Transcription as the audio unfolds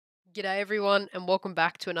G'day everyone and welcome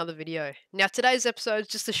back to another video. Now today's episode is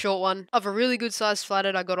just a short one of a really good sized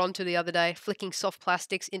flathead I got onto the other day, flicking soft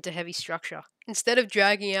plastics into heavy structure. Instead of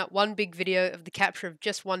dragging out one big video of the capture of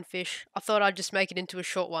just one fish, I thought I'd just make it into a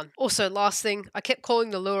short one. Also, last thing, I kept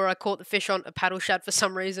calling the lure I caught the fish on a paddle shad for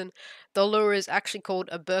some reason. The lure is actually called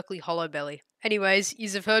a Berkley Hollow Belly. Anyways,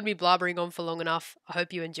 you've heard me blabbering on for long enough. I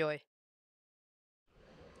hope you enjoy.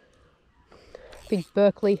 Big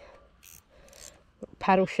Berkley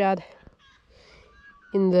paddle shad.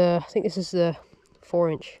 I think this is the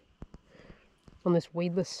 4-inch on this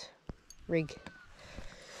weedless rig.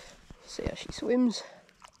 See how she swims.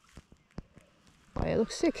 Oh yeah, it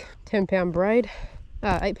looks sick. 10-pound braid,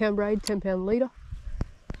 8-pound braid, 10-pound leader.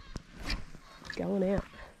 Going out.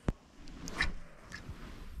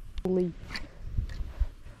 Holy.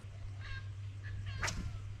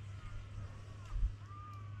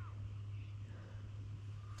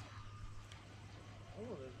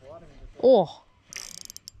 Oh.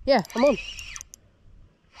 Yeah, I'm on.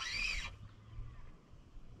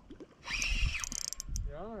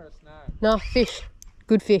 You're on or a snag? No, fish.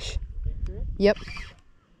 Good fish. Big fish? Yep.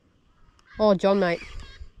 Oh, John, mate.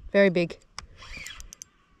 Very big.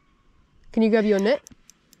 Can you grab your net?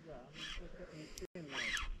 Yeah, I'm just getting the spin,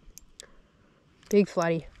 mate. Big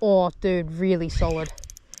flatty. Oh, dude, really solid.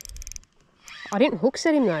 I didn't hook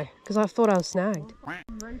set him though, because I thought I was snagged.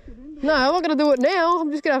 No, I'm not going to do it now. I'm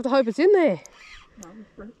just going to have to hope it's in there.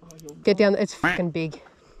 Get down, it's fucking big.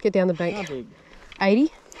 Get down the bank. How big?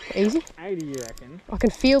 80, easy. 80 you reckon? I can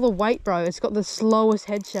feel the weight, bro. It's got the slowest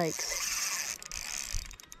head shakes.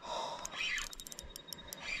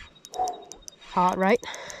 Heart rate.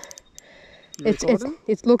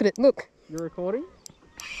 It's look at it, look. You're recording?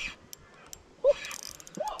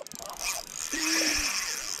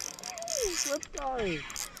 Let's go.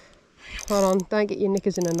 Hold on, don't get your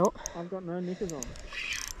knickers in a knot. I've got no knickers on.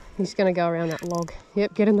 He's gonna go around that log.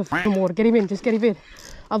 Yep, get in the fucking water. Get him in, just get him in.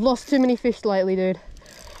 I've lost too many fish lately, dude.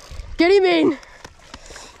 Get him in!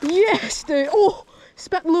 Yes, dude. Oh,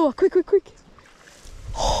 spat lure, quick, quick, quick.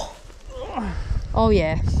 Oh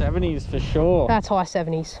yeah. 70s for sure. That's high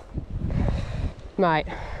 70s. Mate.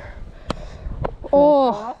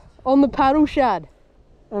 Oh, on the paddle shad.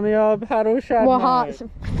 On the old paddle shad, My mate. heart's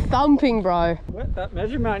thumping, bro. Wet that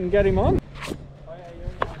measurement and get him on.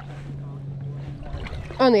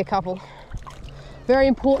 Only a couple. Very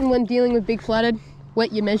important when dealing with big flathead,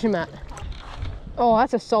 wet your measure mat. Oh,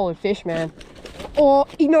 that's a solid fish, man. Oh,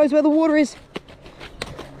 he knows where the water is.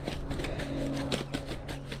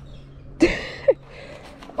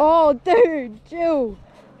 Oh, dude, Jill.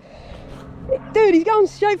 Dude, he's going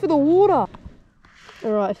straight for the water.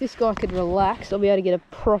 All right, if this guy could relax, I'll be able to get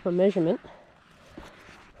a proper measurement.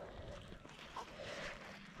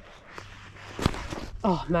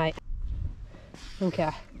 Oh, mate. Okay.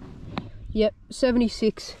 Yep,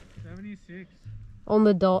 76. 76. On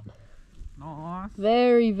the dot. Nice.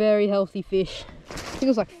 Very, very healthy fish. I think it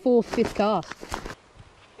was like 4th, 5th cast.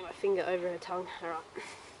 Get my finger over her tongue. Alright.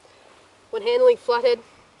 When handling flathead,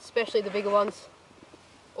 especially the bigger ones,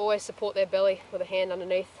 always support their belly with a hand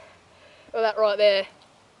underneath. Well, that right there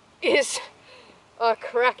is a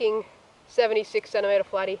cracking 76cm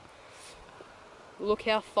flatty. Look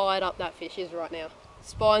how fired up that fish is right now.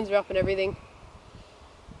 Spines are up and everything.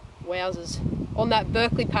 Wowzers. On that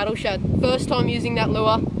Berkley paddle shad. First time using that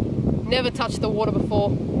lure. Never touched the water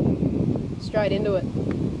before. Straight into it.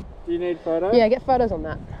 Do you need photos? Yeah, get photos on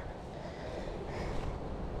that.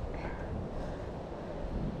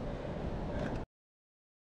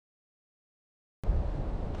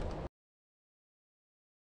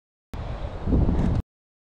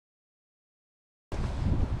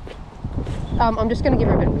 I'm just going to give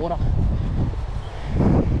her a bit of water.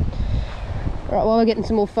 Alright, while we're getting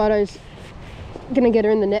some more photos, I'm going to get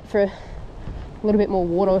her in the net for a little bit more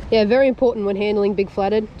water. Yeah, very important when handling big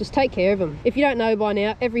flathead. Just take care of them. If you don't know by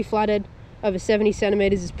now, every flathead over 70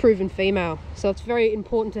 centimeters is proven female. So it's very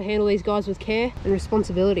important to handle these guys with care and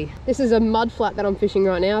responsibility. This is a mud flat that I'm fishing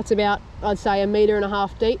right now. It's about, I'd say, 1.5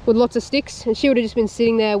 meters deep with lots of sticks. And she would have just been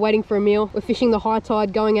sitting there waiting for a meal. We're fishing the high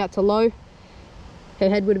tide going out to low. Her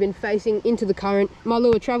head would have been facing into the current. My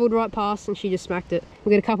lure travelled right past and she just smacked it. We'll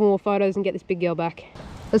get a couple more photos and get this big girl back.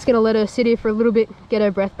 Just gonna let her sit here for a little bit, get her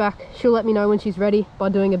breath back. She'll let me know when she's ready by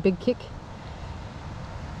doing a big kick.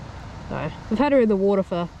 So, we've had her in the water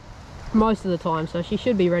for most of the time, so she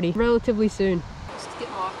should be ready relatively soon. Just get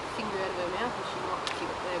my finger out of her mouth and she might kick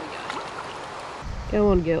it. There we go. Go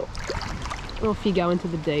on, girl. Off you go into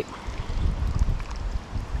the deep.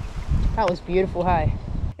 That was beautiful, hey?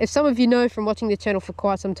 If some of you know from watching the channel for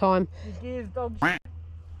quite some time. His gears, dog.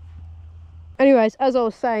 Anyways, as I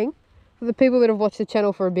was saying, For the people that have watched the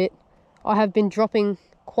channel for a bit, I have been dropping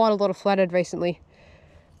quite a lot of flathead recently.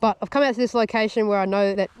 But I've come out to this location where I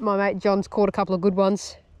know that my mate John's caught a couple of good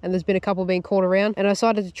ones, and there's been a couple being caught around, and I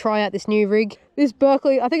decided to try out this new rig. This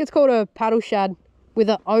Berkley, I think it's called a paddle shad with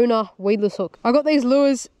an owner weedless hook. I got these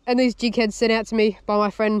lures and these jig heads sent out to me by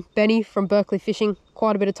my friend Benny from Berkley Fishing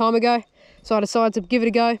quite a bit of time ago. So I decided to give it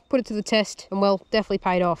a go, put it to the test, and well, definitely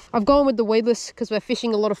paid off. I've gone with the weedless because we're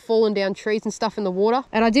fishing a lot of fallen down trees and stuff in the water,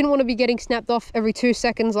 and I didn't want to be getting snapped off every 2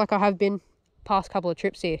 seconds like I have been past couple of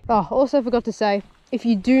trips here. Oh, also forgot to say, if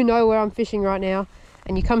you do know where I'm fishing right now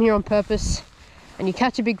and you come here on purpose and you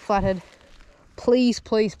catch a big flathead, please,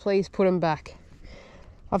 please, please put them back.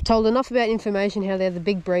 I've told enough about information how they're the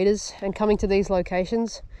big breeders, and coming to these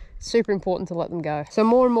locations, it's super important to let them go. So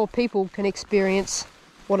more and more people can experience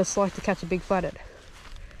what it's like to catch a big flathead.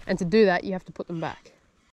 And to do that, you have to put them back.